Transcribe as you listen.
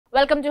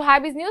Welcome to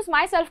Hybiz News.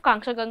 Myself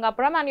Kanksha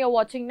Gangapuram and you're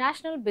watching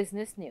National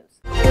Business News.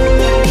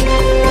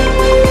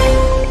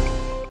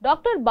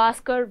 Dr.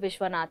 Bhaskar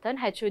Vishwanathan,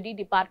 HOD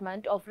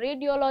Department of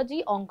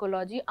Radiology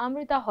Oncology,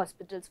 Amrita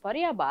Hospitals,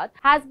 Faridabad,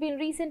 has been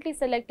recently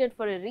selected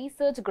for a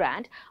research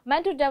grant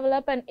meant to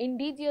develop an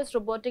indigenous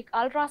robotic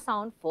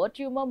ultrasound for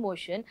tumor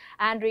motion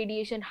and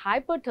radiation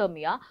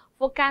hyperthermia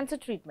for cancer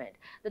treatment.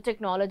 The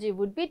technology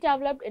would be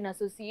developed in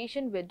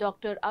association with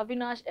Dr.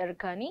 Avinash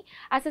Erkani,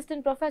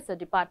 Assistant Professor,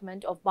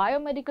 Department of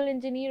Biomedical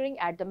Engineering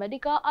at the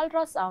Medica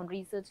Ultrasound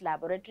Research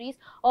Laboratories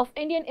of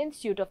Indian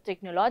Institute of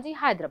Technology,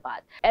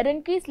 Hyderabad,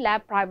 Erenki's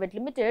Lab Private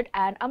Limited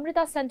and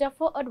Amrita Center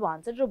for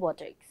Advanced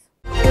Robotics.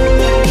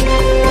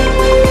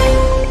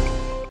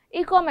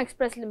 Ecom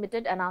Express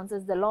Limited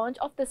announces the launch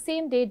of the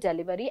same-day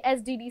delivery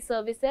 (SDD)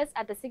 services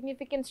at a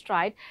significant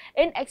stride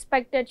in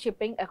expected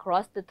shipping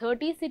across the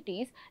 30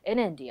 cities in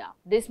India.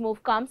 This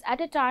move comes at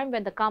a time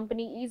when the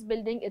company is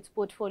building its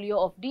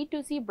portfolio of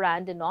D2C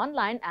brand in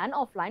online and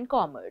offline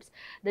commerce.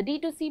 The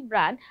D2C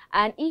brand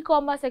and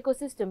e-commerce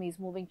ecosystem is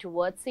moving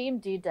towards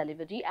same-day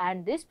delivery,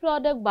 and this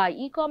product by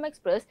Ecom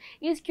Express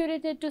is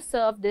curated to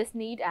serve this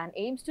need and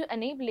aims to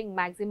enabling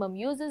maximum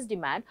users'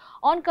 demand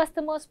on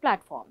customers'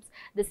 platforms.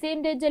 The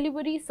same-day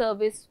delivery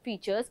service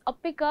features a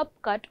pickup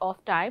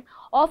cut-off time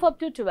of up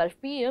to 12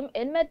 p.m.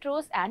 in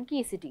metros and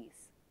key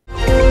cities.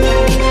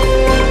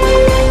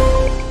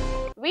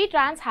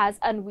 VTrans has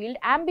unveiled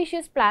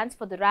ambitious plans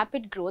for the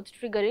rapid growth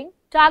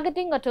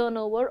targeting a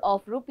turnover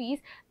of rupees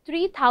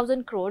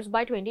 3,000 crores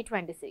by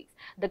 2026.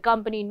 The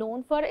company,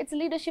 known for its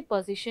leadership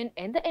position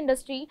in the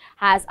industry,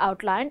 has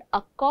outlined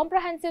a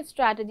comprehensive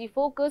strategy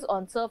focused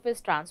on surface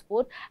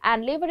transport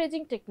and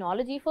leveraging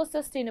technology for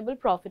sustainable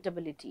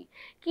profitability.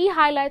 Key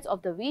highlights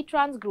of the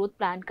VTrans growth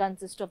plan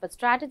consist of a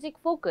strategic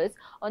focus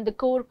on the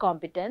core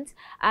competence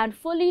and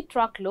fully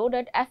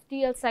truck-loaded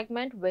FTL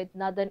segment with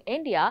Northern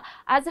India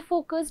as a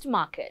focused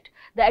market,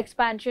 the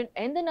expansion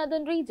in the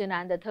northern region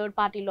and the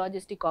third-party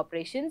logistic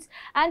operations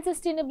and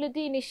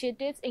sustainability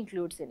initiatives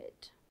includes in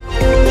it.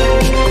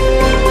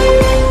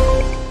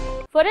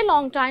 For a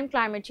long time,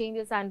 climate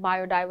changes and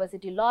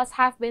biodiversity loss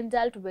have been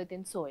dealt with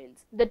in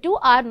soils. The two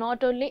are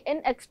not only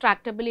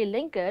inextricably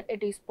linked,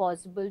 it is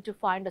possible to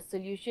find a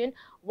solution,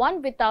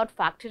 one without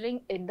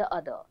factoring in the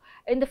other.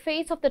 In the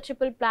face of the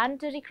triple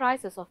planetary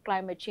crisis of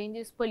climate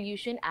changes,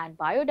 pollution and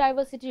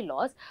biodiversity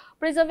loss,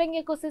 preserving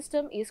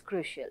ecosystem is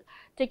crucial.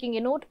 Taking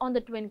a note on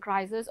the twin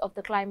crises of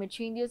the climate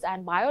changes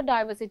and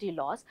biodiversity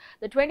loss,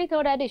 the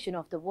 23rd edition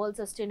of the World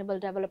Sustainable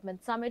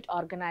Development Summit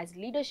organized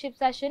leadership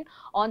session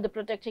on the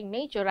protecting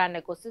nature and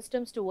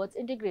ecosystems towards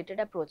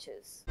integrated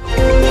approaches.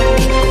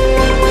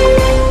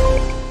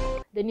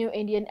 The new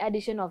Indian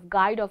edition of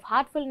Guide of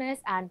Heartfulness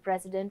and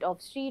President of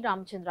Sri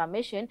Ramchandra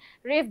Mission,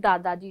 Rev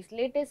Dadaji's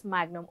latest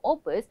magnum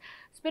opus,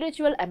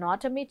 Spiritual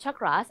Anatomy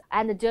Chakras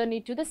and the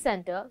Journey to the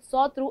Center,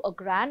 saw through a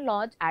grand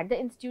launch at the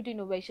Institute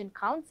Innovation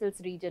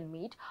Council's Region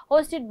Meet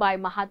hosted by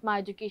Mahatma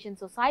Education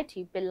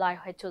Society, Pillai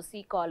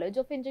HOC College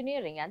of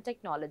Engineering and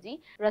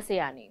Technology,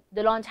 Rasayani.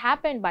 The launch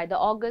happened by the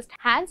august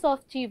hands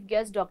of Chief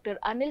Guest Dr.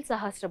 Anil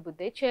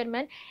Sahasrabudhe,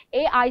 Chairman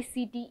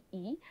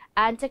AICTE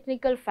and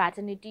Technical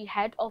Fraternity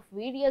Head of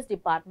various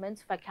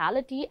departments,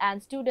 faculty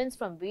and students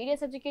from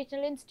various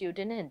educational institutes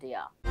in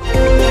India.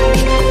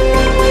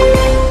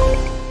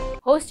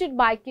 Hosted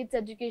by Kids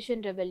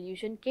Education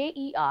Revolution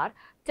KER,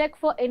 Tech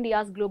for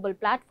India's global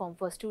platform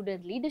for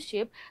student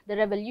leadership, the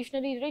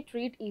Revolutionary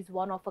Retreat is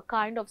one of a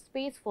kind of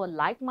space for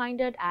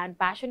like-minded and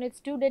passionate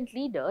student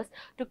leaders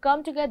to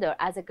come together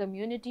as a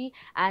community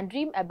and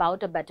dream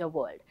about a better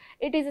world.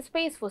 It is a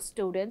space for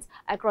students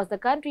across the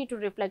country to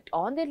reflect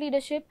on their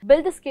leadership,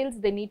 build the skills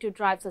they need to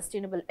drive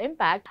sustainable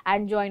impact,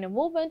 and join a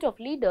movement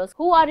of leaders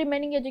who are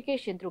remaining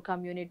education through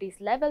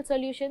communities-level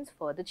solutions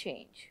for the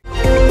change.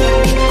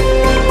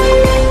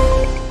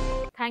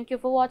 Thank you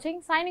for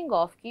watching. Signing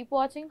off. Keep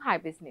watching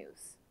Hybiz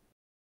News.